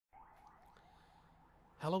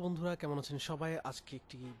Hello বন্ধুরা, কেমন আছেন সবাই? আজকে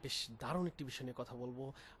বেশ দারুণ একটি বিষয় নিয়ে কথা বলবো,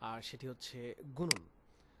 আর সেটি হচ্ছে গুণন।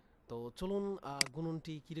 তো চলুন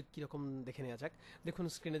গুণনটি কীরকম দেখে নেওয়া যাক। দেখুন,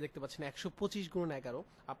 স্ক্রিনে দেখতে পাচ্ছেন ১২৫ × ১১।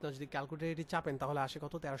 আপনার যদি ক্যালকুলেটারটি চাপেন তাহলে আসে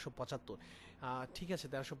কত? ১৩৭৫। ঠিক আছে,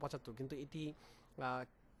 ১৩৭৫, কিন্তু এটি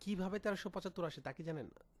কিভাবে ১৩৭৫ আসে তা কি জানেন?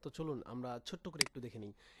 তো চলুন আমরা ছোট্ট করে একটু দেখে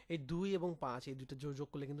নিই। এই ২ এবং ৫, এই দুটো যোগ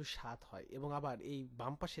করলে কিন্তু ৭ হয়, এবং আবার এই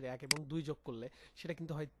বাম পাশের ১ এবং ২ যোগ করলে সেটা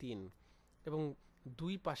কিন্তু হয় ৩। এবং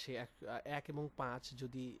দুই পাশে এক এবং ৫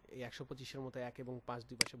 যদি এই ১২৫-এর মতো ১ এবং ৫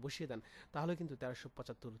 দুই পাশে বসিয়ে দেন, তাহলে কিন্তু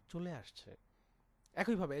 ১৩৭৫ চলে আসছে।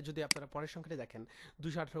 একইভাবে যদি আপনারা পরের সংখ্যাটি দেখেন,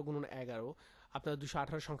 ২১৮ × ১১, আপনারা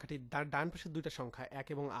 ২১৮ সংখ্যাটি ডান পাশের দুইটা সংখ্যা ১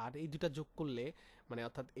 এবং ৮, এই দুটা যোগ করলে, মানে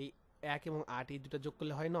অর্থাৎ এই ১ এবং ৮ এই দুটা যোগ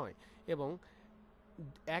করলে হয় ৯, এবং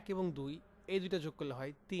 ১ এবং ২ এই দুইটা যোগ করলে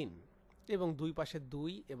হয় ৩, এবং দুই পাশে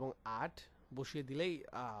 ২ এবং ৮ বসিয়ে দিলেই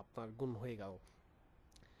আপনার গুণ হয়ে গেল।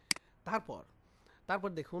 তারপর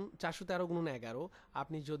তারপর দেখুন, ৪১৩ × ১১,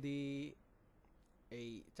 আপনি যদি এই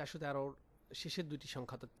 ৪১৩-র শেষের দুইটি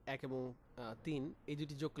সংখ্যা, অর্থাৎ ১ এবং ৩, এই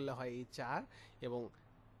দুটি যোগ করলে হয় এই ৪, এবং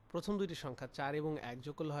প্রথম দুইটি সংখ্যা ৪ এবং ১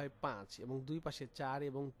 যোগ করলে হয় ৫, এবং দুই পাশে ৪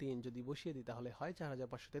 এবং ৩ যদি বসিয়ে দিই তাহলে হয়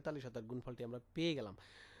 ৪৫৪৩, অর্থাৎ গুণফলটি আমরা পেয়ে গেলাম।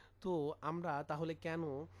 তো আমরা তাহলে কেন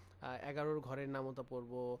 ১১-র ঘরের নামতা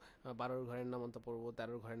পড়ব, ১২-র ঘরের নামতা পড়ব,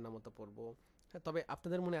 ১৩-র ঘরের নামতা পড়ব? হ্যাঁ, তবে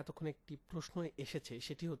আপনাদের মনে এতক্ষণ একটি প্রশ্ন এসেছে,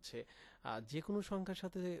 সেটি হচ্ছে যে কোনো সংখ্যার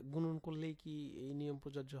সাথে গুণন করলেই কি এই নিয়ম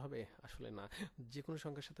প্রযোজ্য হবে? আসলে না। যে কোনো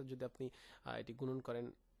সংখ্যার সাথে যদি আপনি এটি গুণন করেন,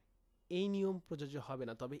 এই নিয়ম প্রযোজ্য হবে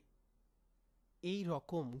না। তবে এই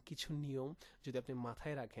রকম কিছু নিয়ম যদি আপনি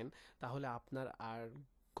মাথায় রাখেন, তাহলে আপনার আর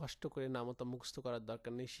কষ্ট করে নামতা মুখস্থ করার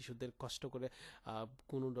দরকার নেই। শিশুদের কষ্ট করে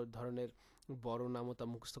কোনো ধরনের বড় নামতা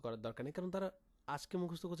মুখস্থ করার দরকার নেই, কারণ তারা আজকে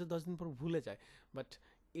মুখস্থ করছে, 10 দিন পর ভুলে যায়। বাট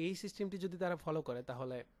এই সিস্টেমটি যদি তারা ফলো করে,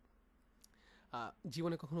 তাহলে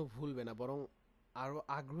জীবনে কখনো ভুলবে না, বরং আরও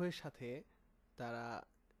আগ্রহের সাথে তারা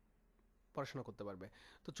পড়াশোনা করতে পারবে।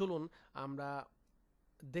 তো চলুন আমরা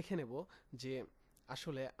দেখে নেব যে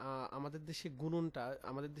আসলে আমাদের দেশে গুণনটা,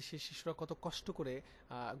 আমাদের দেশের শিশুরা কত কষ্ট করে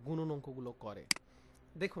গুণন অঙ্কগুলো করে।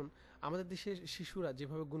 দেখুন, আমাদের দেশের শিশুরা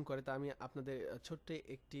যেভাবে গুণ করে তা আমি আপনাদের ছোট্ট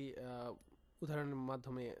একটি উদাহরণের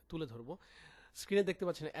মাধ্যমে তুলে ধরবো। স্ক্রিনে দেখতে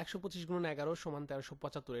পাচ্ছেন ১২৫ × ১১ =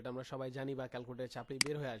 ১৩৭৫, এটা আমরা সবাই জানি, বা ক্যালকুলেটারে চাপলেই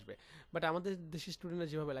বের হয়ে আসবে। বাট আমাদের দেশের স্টুডেন্টরা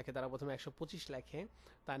যেভাবে লেখে, তারা প্রথমে ১২৫ লেখে,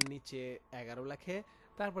 তার নিচে ১১ লেখে,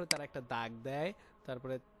 তারপরে তারা একটা দাগ দেয়,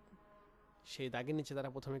 তারপরে সেই দাগের নিচে তারা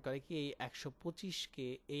প্রথমে করে কি, এই ১২৫-কে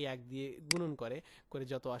এই ১ দিয়ে গুণন করে, করে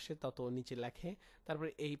যত আসে তত নিচে লেখে, তারপরে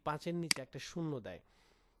এই ৫-এর নিচে একটা শূন্য দেয়।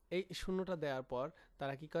 এই শূন্যটা দেওয়ার পর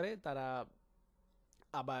তারা কি করে, তারা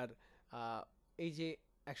আবার এই যে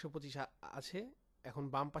 ১২৫ আছে, এখন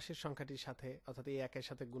বাম পাশের সংখ্যাটির সাথে, অর্থাৎ এই ১-এর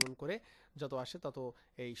সাথে গুণন করে যত আসে তত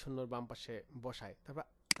এই শূন্যর বাম পাশে বসায়। তারপর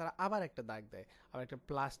তারা আবার একটা দাগ দেয়, আবার একটা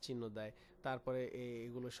প্লাস চিহ্ন দেয়, তারপরে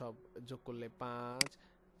এগুলো সব যোগ করলে ৫,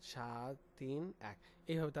 ৭, ৩, ১,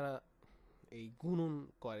 এইভাবে তারা এই গুণন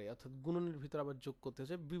করে, অর্থাৎ গুণনের ভিতর আবার যোগ করতে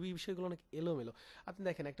হচ্ছে। বিষয়গুলো অনেক এলোমেলো। আপনি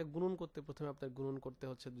দেখেন, একটা গুণন করতে প্রথমে আপনার গুণন করতে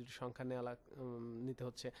হচ্ছে, দুটি সংখ্যা নিতে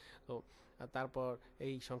হচ্ছে। তো তারপর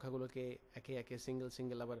এই সংখ্যাগুলোকে একে একে সিঙ্গেল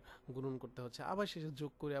সিঙ্গেল আবার গুণন করতে হচ্ছে, আবার শেষে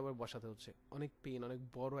যোগ করে আবার বসাতে হচ্ছে। অনেক পেন, অনেক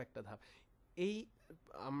বড় একটা ধাপ। এই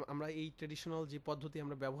আমরা এই ট্রেডিশনাল যে পদ্ধতি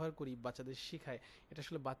আমরা ব্যবহার করি, বাচ্চাদের শেখায়, এটা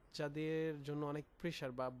আসলে বাচ্চাদের জন্য অনেক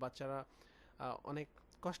প্রেশার, বা বাচ্চারা অনেক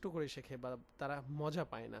কষ্ট করে শেখে, বা তারা মজা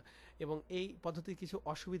পায় না। এবং এই পদ্ধতির কিছু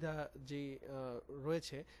অসুবিধা যে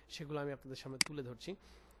রয়েছে, সেগুলো আমি আপনাদের সামনে তুলে ধরছি।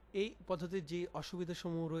 এই পদ্ধতির যে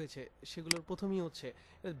অসুবিধাসমূহ রয়েছে, সেগুলোর প্রথমেই হচ্ছে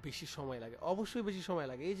বেশি সময় লাগে, অবশ্যই বেশি সময়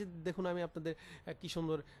লাগে। এই যে দেখুন, আমি আপনাদের কি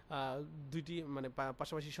সুন্দর দুইটি, মানে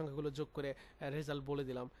পাশাপাশি সংখ্যাগুলো যোগ করে রেজাল্ট বলে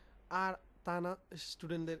দিলাম, আর তা না,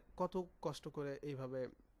 স্টুডেন্টদের কত কষ্ট করে এইভাবে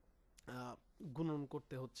গুণন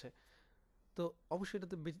করতে হচ্ছে। তো অবশ্যই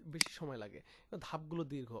এটাতে বেশি সময় লাগে, ধাপগুলো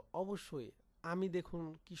দীর্ঘ, অবশ্যই। আমি দেখুন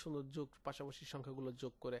কি সুন্দর যোগ, পাশাপাশি সংখ্যাগুলো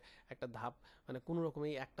যোগ করে একটা ধাপ, মানে কোনো রকম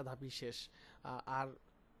এই একটা ধাপই শেষ। আর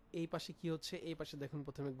এই পাশে কি হচ্ছে, এই পাশে দেখুন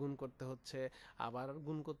প্রথমে গুণ করতে হচ্ছে, আবার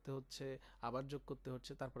গুণ করতে হচ্ছে, আবার যোগ করতে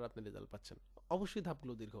হচ্ছে, তারপর আপনি রেজাল্ট পাচ্ছেন। অবশ্যই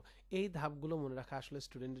ধাপগুলো দীর্ঘ, এই ধাপগুলো মনে রাখা আসলে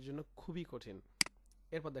স্টুডেন্টের জন্য খুবই কঠিন।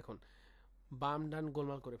 এরপর দেখুন, বাম ডান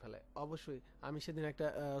গোলমাল করে ফেলে। অবশ্যই আমি সেদিন একটা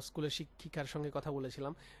স্কুলের শিক্ষিকার সঙ্গে কথা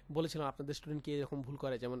বলেছিলাম আপনাদের স্টুডেন্ট কি এরকম ভুল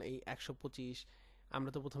করে, যেমন এই ১২৫ আমরা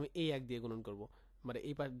তো প্রথমে এই ১ দিয়ে গুণন করব, মানে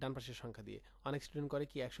এই ডান পাশের সংখ্যা দিয়ে। অনেক স্টুডেন্ট করে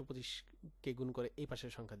কি, ১২৫-কে গুণ করে এই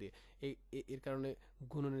পাশের সংখ্যা দিয়ে। এর কারণে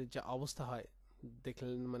গুণনের যে অবস্থা হয়,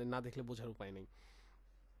 দেখলেন, মানে না দেখলে বোঝার উপায় নেই।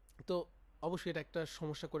 তো অবশ্যই এটা একটা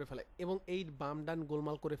সমস্যা করে ফেলে, এবং এই বাম ডান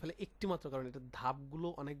গোলমাল করে ফেলে একটি মাত্র কারণে, এটা ধাপগুলো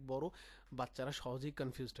অনেক বড়, বাচ্চারা সহজেই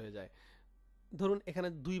কনফিউজড হয়ে যায়। ধরুন এখানে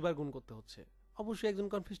 ২ বার গুণ করতে হচ্ছে, অবশ্যই একজন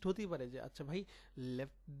কনফিউজড হতেই পারে যে আচ্ছা ভাই,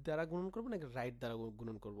 লেফট দ্বারা গুণন করবো নাকি রাইট দ্বারা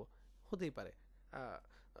গুণন করব, হতেই পারে। আহ,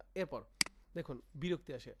 এরপর দেখুন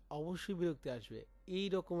বিরক্তি আসে, অবশ্যই বিরক্তি আসবে। এই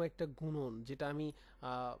রকম একটা গুণন যেটা আমি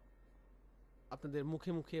আহ, আপনাদের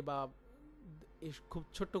মুখে মুখে বা খুব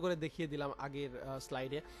ছোট্ট করে দেখিয়ে দিলাম আগের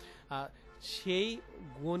স্লাইডে, সেই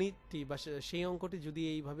গণিতটি বা সেই অঙ্কটি যদি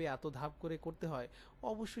এইভাবে এত ধাপ করে করতে হয়,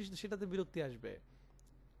 অবশ্যই সেটাতে বিরক্তি আসবে।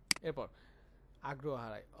 এরপর আগ্রহ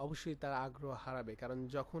হারায়, অবশ্যই তারা আগ্রহ হারাবে, কারণ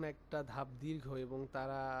যখন একটা ধাপ দীর্ঘ এবং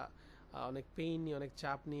তারা অনেক পেইন নিয়ে অনেক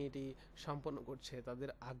চাপ নিয়ে এটি সম্পন্ন করছে, তাদের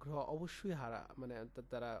আগ্রহ অবশ্যই মানে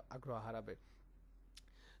তারা আগ্রহ হারাবে।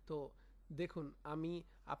 তো দেখুন, আমি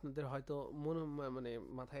আপনাদের হয়তো মানে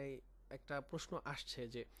মাথায় একটা প্রশ্ন আসছে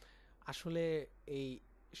যে আসলে এই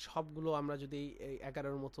সবগুলো আমরা যদি এই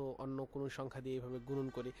 11-র মতো অন্য কোনো সংখ্যা দিয়ে এইভাবে গুণন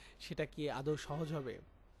করি, সেটা কি আদৌ সহজ হবে?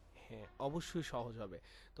 হ্যাঁ, অবশ্যই সহজ হবে।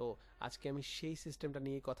 তো আজকে আমি সেই সিস্টেমটা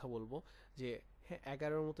নিয়েই কথা বলবো যে হ্যাঁ,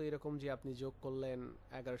 11-র মতো এরকম যে আপনি যোগ করলেন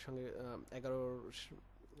 11-র সঙ্গে 11-র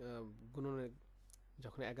গুণনের,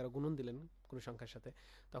 যখন 11 গুণন দিলেন কোনো সংখ্যার সাথে,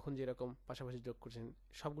 তখন যেরকম পাশাপাশি যোগ করছেন,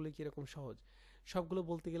 সবগুলোই কি এরকম সহজ? সবগুলো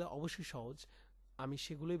বলতে গেলে অবশ্যই সহজ। আমি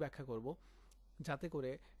সেগুলোই ব্যাখ্যা করব, যাতে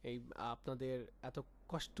করে এই আপনাদের এত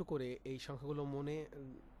কষ্ট করে এই সংখ্যাগুলো মনে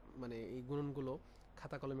মানে এই গুণনগুলো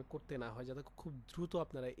খাতা কলমে করতে না হয়, যাতে খুব দ্রুত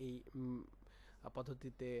আপনারা এই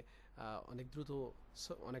পদ্ধতিতে অনেক দ্রুত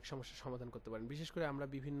অনেক সমস্যার সমাধান করতে পারেন। বিশেষ করে আমরা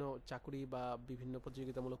বিভিন্ন চাকুরি বা বিভিন্ন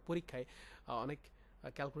প্রতিযোগিতামূলক পরীক্ষায় অনেক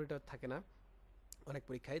ক্যালকুলেটর থাকে না অনেক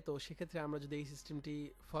পরীক্ষায়, তো সেক্ষেত্রে আমরা যদি এই সিস্টেমটি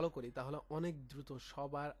ফলো করি তাহলে অনেক দ্রুত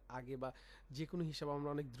সবার আগে বা যে কোনো হিসাব আমরা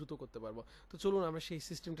অনেক দ্রুত করতে পারবো। তো চলুন আমরা সেই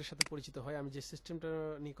সিস্টেমটার সাথে পরিচিত হই। আমি যে সিস্টেমটা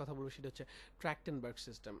নিয়ে কথা বলবো সেটা হচ্ছে ট্র্যাক্টেনবার্গ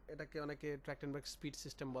সিস্টেম। এটাকে অনেকে ট্র্যাক্টেনবার্গ স্পিড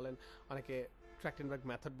সিস্টেম বলেন, অনেকে ট্র্যাক্টেনবার্গ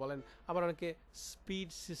মেথড বলেন, আবার অনেকে speed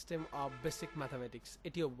system of basic mathematics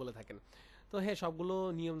এটিও বলে থাকেন। তো হ্যাঁ, সবগুলো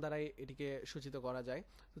নিয়ম দ্বারাই এটিকে সূচিত করা যায়।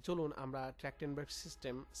 তো চলুন আমরা ট্র্যাক্টেনবার্গ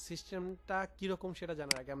সিস্টেমটা কীরকম সেটা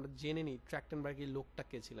জানার আগে আমরা জেনে নিই ট্র্যাক্টেনবার্গের লোকটা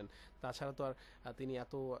কে ছিলেন। তাছাড়া তো আর তিনি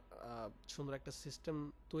এত সুন্দর একটা সিস্টেম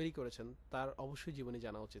তৈরি করেছেন, তার অবশ্যই জীবনী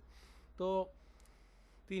জানা উচিত। তো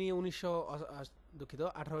তিনি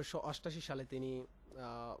 1888 সালে তিনি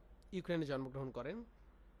ইউক্রেনে জন্মগ্রহণ করেন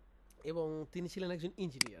এবং তিনি ছিলেন একজন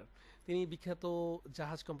ইঞ্জিনিয়ার। তিনি বিখ্যাত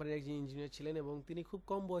জাহাজ কোম্পানির একজন ইঞ্জিনিয়ার ছিলেন এবং তিনি খুব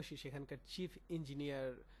কম বয়সে সেখানকার চিফ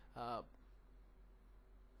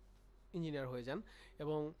ইঞ্জিনিয়ার হয়ে যান।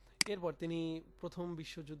 এবং এরপর তিনি প্রথম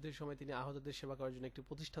বিশ্বযুদ্ধের সময় তিনি আহতদের সেবা করার জন্য একটি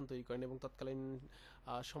প্রতিষ্ঠান তৈরি করেন এবং তৎকালীন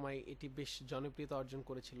সময় এটি বেশ জনপ্রিয়তা অর্জন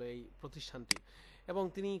করেছিল এই প্রতিষ্ঠানটি। এবং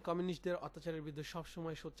তিনি কমিউনিস্টদের অত্যাচারের বিরুদ্ধে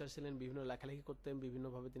সবসময় সোচ্চার ছিলেন, বিভিন্ন লেখালেখি করতেন,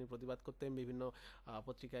 বিভিন্নভাবে তিনি প্রতিবাদ করতেন, বিভিন্ন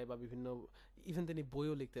পত্রিকায় বা বিভিন্ন ইভেন তিনি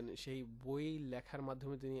বইও লিখতেন, সেই বই লেখার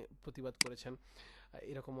মাধ্যমে তিনি প্রতিবাদ করেছেন,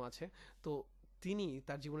 এরকমও আছে। তো তিনি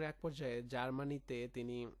তার জীবনের এক পর্যায়ে জার্মানিতে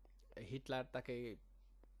তিনি হিটলার তাকে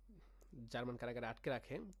জার্মান কারাগারে আটকে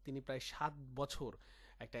রাখে। তিনি প্রায় 7 বছর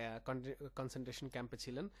একটা কনসেন্ট্রেশন ক্যাম্পে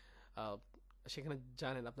ছিলেন। সেখানে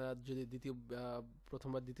জানেন আপনারা যদি প্রথম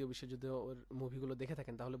বা দ্বিতীয় বিশ্বযুদ্ধ মুভিগুলো দেখে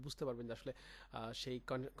থাকেন তাহলে বুঝতে পারবেন যে আসলে সেই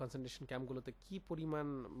কনসেন্ট্রেশন ক্যাম্পগুলোতে কি পরিমাণ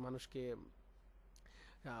মানুষকে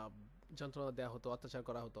যন্ত্রণা দেওয়া হতো, অত্যাচার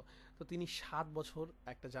করা হতো। তো তিনি 7 বছর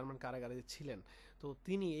একটা জার্মান কারাগারে ছিলেন। তো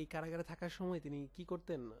তিনি এই কারাগারে থাকার সময় তিনি কি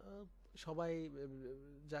করতেন, সবাই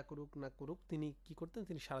যা করুক না করুক তিনি কি করতেন,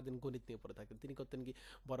 তিনি সারাদিন গণিত নিয়ে পড়ে থাকতেন। তিনি করতেন কি,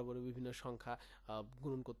 বড় বড় বিভিন্ন সংখ্যা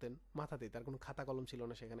গুণন করতেন মাথাতেই, তার কোনো খাতা কলম ছিল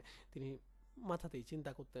না সেখানে। তিনি মাথাতেই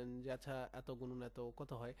চিন্তা করতেন যে আচ্ছা এত গুণন এত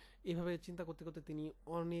কত হয়, এইভাবে চিন্তা করতে করতে তিনি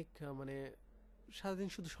অনেক মানে সারাদিন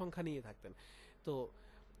শুধু সংখ্যা নিয়ে থাকতেন। তো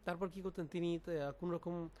তারপর কি করতেন তিনি, কোনো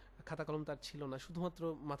রকম খাতা কলম তার ছিল না, শুধুমাত্র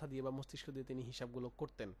মাথা দিয়ে বা মস্তিষ্ক দিয়ে তিনি হিসাবগুলো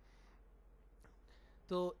করতেন।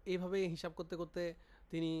 তো এইভাবে হিসাব করতে করতে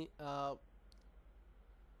তিনি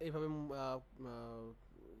এইভাবে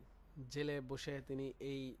জেলে বসে তিনি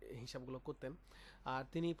এই হিসাবগুলো করতেন। আর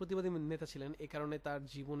তিনি প্রতিবাদী নেতা ছিলেন, এই কারণে তার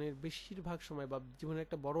জীবনের বেশিরভাগ সময় বা জীবনের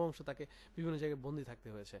একটা বড় অংশ তাকে বিভিন্ন জায়গায় বন্দী থাকতে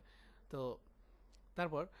হয়েছে। তো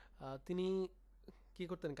তারপর তিনি কি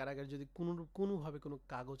করতেন, কারাগারে যদি কোনোভাবে কোনো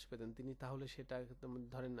কাগজ পেতেন তিনি, তাহলে সেটা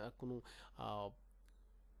ধরেন কোনো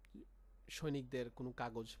সৈনিকদের কোনো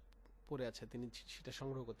কাগজ পড়ে আছে, তিনি সেটা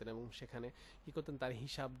সংগ্রহ করতেন এবং সেখানে কি করতেন, তার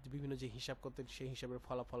হিসাব বিভিন্ন যে হিসাব করতেন সেই হিসাবের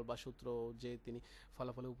ফলাফল বা সূত্র যে তিনি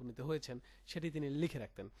ফলাফলে উপনীত হয়েছেন সেটি তিনি লিখে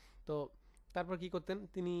রাখতেন। তো তারপর কি করতেন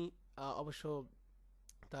তিনি, অবশ্য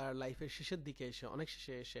তার লাইফের শেষের দিকে এসে, অনেক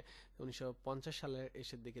শেষে এসে 1950 সালের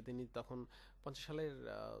এসের দিকে তিনি, তখন 50 সালের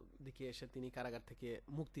দিকে এসে তিনি কারাগার থেকে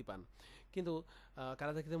মুক্তি পান। কিন্তু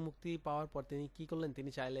কারাগার থেকে মুক্তি পাওয়ার পর তিনি কি করলেন, তিনি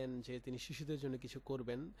চাইলেন যে তিনি শিশুদের জন্য কিছু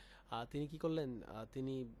করবেন। তিনি কি করলেন,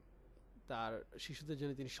 তিনি তার শিশুদের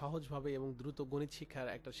জন্য তিনি সহজভাবে এবং দ্রুত গণিত শিক্ষার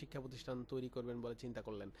একটা শিক্ষা প্রতিষ্ঠান তৈরি করবেন বলে চিন্তা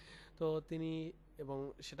করলেন। তো তিনি এবং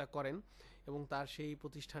সেটা করেন, এবং তার সেই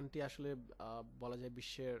প্রতিষ্ঠানটি আসলে বলা যায়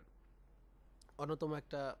বিশ্বের অন্যতম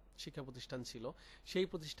একটা শিক্ষা প্রতিষ্ঠান ছিল। সেই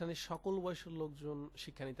প্রতিষ্ঠানে সকল বয়সের লোকজন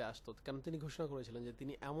শিক্ষা নিতে আসতো, কারণ তিনি ঘোষণা করেছিলেন যে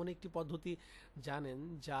তিনি এমন একটি পদ্ধতি জানেন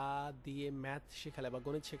যা দিয়ে ম্যাথ শেখালে বা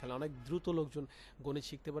গণিত শেখালে অনেক দ্রুত লোকজন গণিত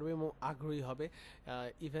শিখতে পারবে এবং আগ্রহী হবে।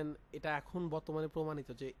 ইভেন এটা এখন বর্তমানে প্রমাণিত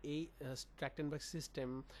যে এই ট্র্যাক্টেনবার্গ সিস্টেম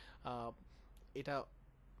এটা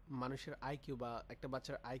মানুষের আইকিউ বা একটা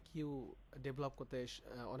বাচ্চার আইকিউ ডেভেলপ করতে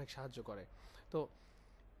অনেক সাহায্য করে। তো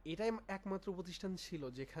এটাই একমাত্র প্রতিষ্ঠান ছিল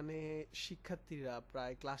যেখানে শিক্ষার্থীরা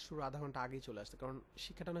প্রায় ক্লাস শুরুর আধা ঘন্টা আগেই চলে আসতো, কারণ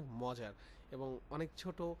শিক্ষাটা অনেক মজার এবং অনেক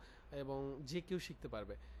ছোট এবং যে কেউ শিখতে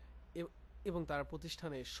পারবে। এবং তার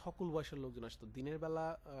প্রতিষ্ঠানে সকল বয়সের লোকজন আসতো। দিনের বেলা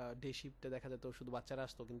ডে শিফটে দেখা যেত শুধু বাচ্চারা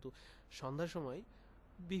আসতো, কিন্তু সন্ধ্যার সময়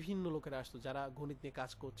বিভিন্ন লোকেরা আসতো যারা গণিত নিয়ে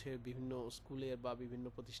কাজ করছে, বিভিন্ন স্কুলের বা বিভিন্ন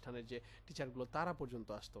প্রতিষ্ঠানের যে টিচারগুলো তারা পর্যন্ত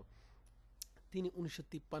আসতো। তিনি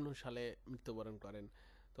 1953 সালে মৃত্যুবরণ করেন।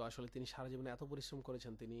 তো আসলে তিনি সারা জীবনে এত পরিশ্রম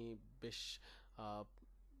করেছেন, তিনি বেশ আহ,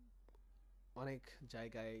 অনেক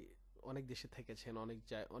জায়গায় অনেক দেশে থেকেছেন,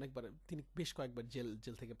 অনেকবার তিনি বেশ কয়েকবার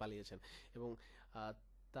জেল থেকে পালিয়েছেন। এবং আহ,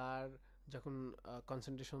 তার যখন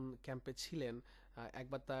কনসেন্ট্রেশন ক্যাম্পে ছিলেন,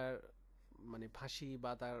 একবার তার মানে ফাঁসি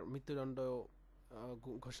বা তার মৃত্যুদণ্ড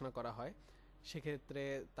ঘোষণা করা হয়। সেক্ষেত্রে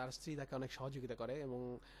তার স্ত্রী তাকে অনেক সহযোগিতা করে, এবং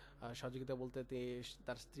সহযোগিতা বলতে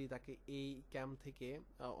তার স্ত্রী তাকে এই ক্যাম্প থেকে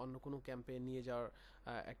অন্য কোনো ক্যাম্পে নিয়ে যাওয়ার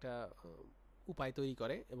একটা উপায় তৈরি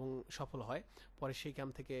করে এবং সফল হয়। পরে সেই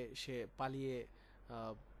ক্যাম্প থেকে সে পালিয়ে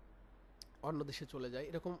আহ, অন্য দেশে চলে যায়।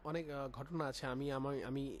 এরকম অনেক ঘটনা আছে।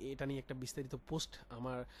 আমি এটা নিয়ে একটা বিস্তারিত পোস্ট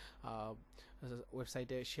আমার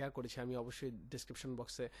ওয়েবসাইটে শেয়ার করেছি। আমি অবশ্যই ডিসক্রিপশন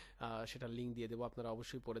বক্সে সেটার লিঙ্ক দিয়ে দেবো, আপনারা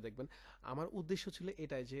অবশ্যই পড়ে দেখবেন। আমার উদ্দেশ্য ছিল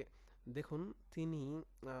এটাই যে দেখুন তিনি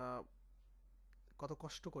কত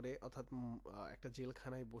কষ্ট করে, অর্থাৎ একটা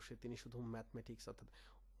জেলখানায় বসে তিনি শুধু ম্যাথমেটিক্স অর্থাৎ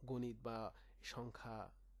গণিত বা সংখ্যা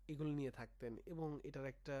এগুলো নিয়ে থাকতেন, এবং এটার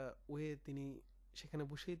একটা ওয়ে তিনি সেখানে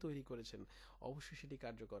বসেই তৈরি করেছেন। অবশ্যই সেটি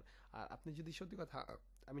কার্যকর। আর আপনি যদি সত্যি কথা,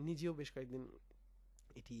 আমি নিজেও বেশ কয়েকদিন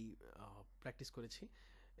এটি প্র্যাকটিস করেছি,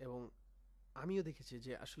 এবং আমিও দেখেছি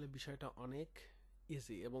যে আসলে বিষয়টা অনেক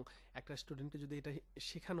ইজি, এবং একটা স্টুডেন্টকে যদি এটা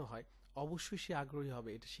শেখানো হয় অবশ্যই সে আগ্রহী হবে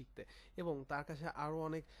এটা শিখতে, এবং তার কাছে আরও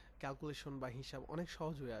অনেক ক্যালকুলেশন বা হিসাব অনেক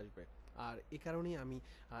সহজ হয়ে আসবে। আর এ কারণেই আমি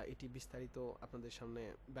এটি বিস্তারিত আপনাদের সামনে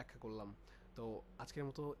ব্যাখ্যা করলাম। তো আজকের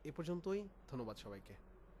মতো এ পর্যন্তই। ধন্যবাদ সবাইকে।